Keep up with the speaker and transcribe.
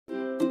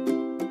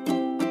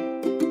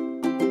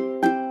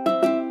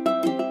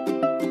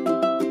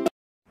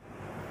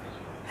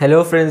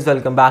Hello friends,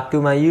 welcome back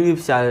to my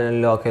YouTube channel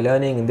Local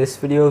Learning. In this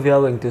video we are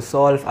going to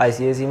solve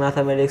ICSE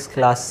Mathematics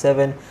Class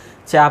 7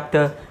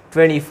 Chapter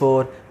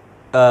 24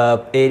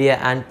 Area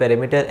and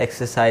Perimeter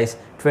Exercise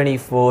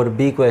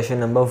 24B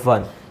question number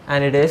 1,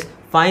 and it is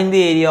find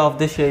the area of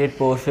the shaded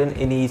portion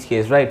in each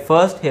case. Right,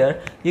 first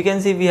here you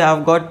can see we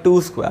have got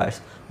two squares.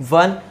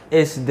 One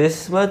is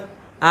this much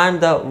and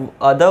the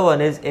other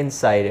one is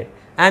inside it,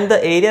 and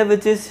the area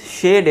which is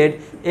shaded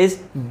is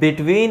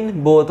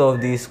between both of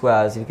these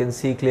squares. You can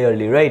see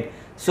clearly, right?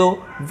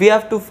 So we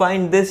have to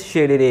find this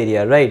shaded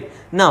area. Right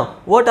now,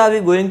 what are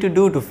we going to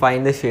do to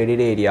find the shaded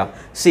area?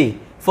 See,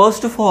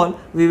 first of all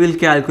we will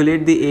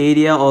calculate the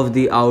area of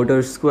the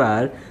outer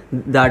square,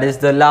 that is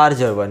the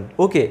larger one.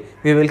 Okay,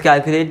 we will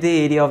calculate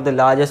the area of the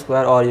larger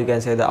square, or you can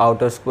say the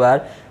outer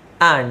square,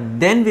 and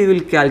then we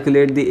will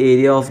calculate the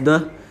area of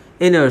the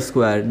inner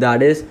square,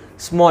 that is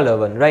smaller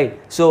one. Right,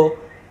 so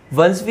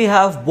once we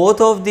have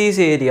both of these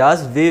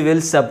areas, we will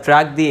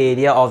subtract the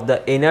area of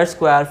the inner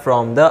square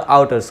from the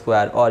outer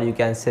square, or you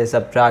can say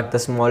subtract the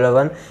smaller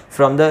one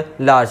from the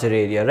larger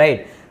area,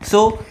 right?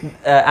 So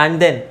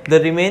and then the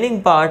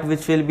remaining part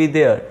which will be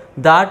there,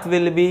 that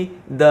will be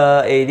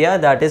the area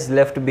that is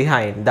left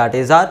behind, that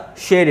is our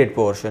shaded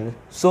portion.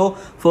 So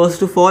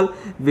first of all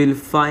we'll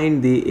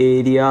find the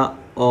area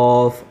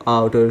of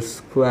outer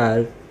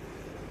square,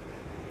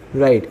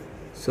 right?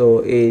 So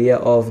area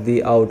of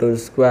the outer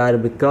square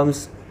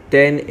becomes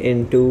 10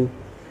 into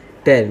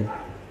 10,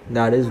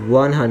 that is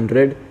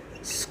 100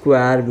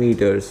 square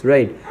meters,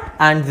 right?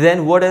 And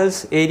then what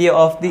else? Area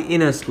of the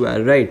inner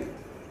square, right?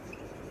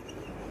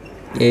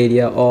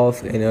 Area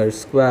of inner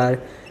square,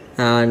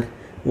 and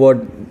what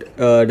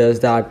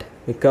does that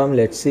become?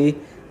 Let's see,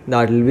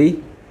 that will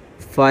be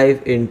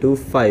 5 into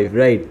 5,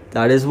 right?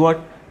 That is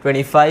what?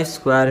 25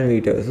 square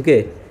meters.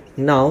 Okay,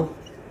 now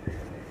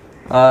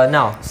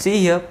see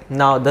here,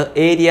 now the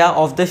area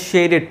of the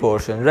shaded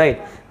portion,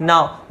 right?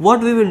 Now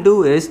what we will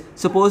do is,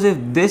 suppose if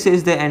this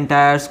is the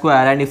entire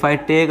square and if I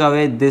take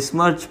away this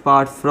much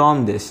part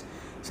from this,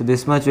 so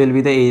this much will be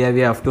the area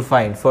we have to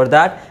find. For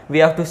that we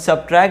have to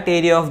subtract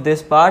area of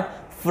this part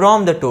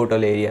from the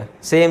total area.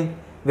 Same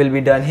will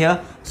be done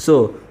here.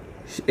 So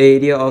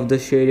area of the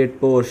shaded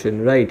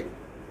portion, right?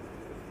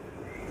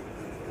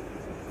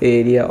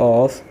 Area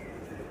of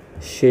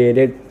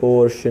shaded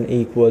portion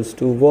equals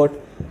to what?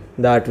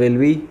 That will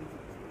be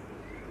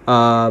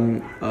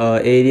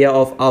area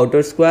of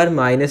outer square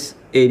minus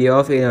area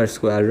of inner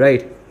square,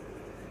 right?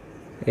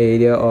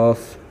 Area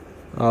of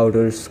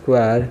outer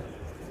square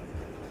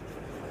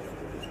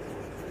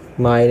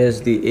minus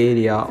the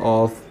area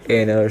of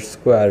inner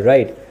square,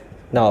 right?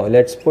 Now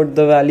let's put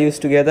the values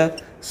together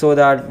so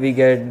that we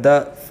get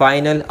the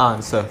final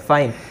answer.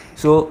 Fine.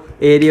 So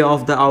area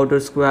of the outer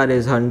square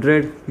is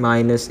 100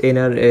 minus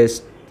inner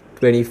is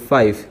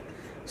 25,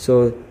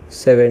 so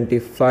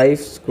 75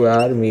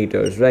 square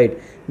meters, right?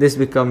 This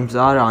becomes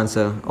our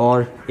answer,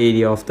 or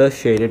area of the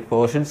shaded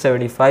portion,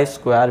 75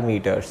 square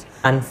meters.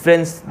 And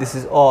friends, this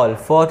is all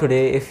for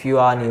today. If you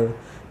are new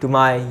to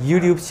my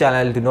YouTube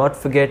channel, do not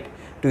forget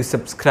to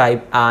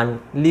subscribe and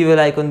leave a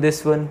like on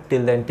this one.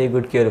 Till then, take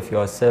good care of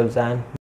yourselves and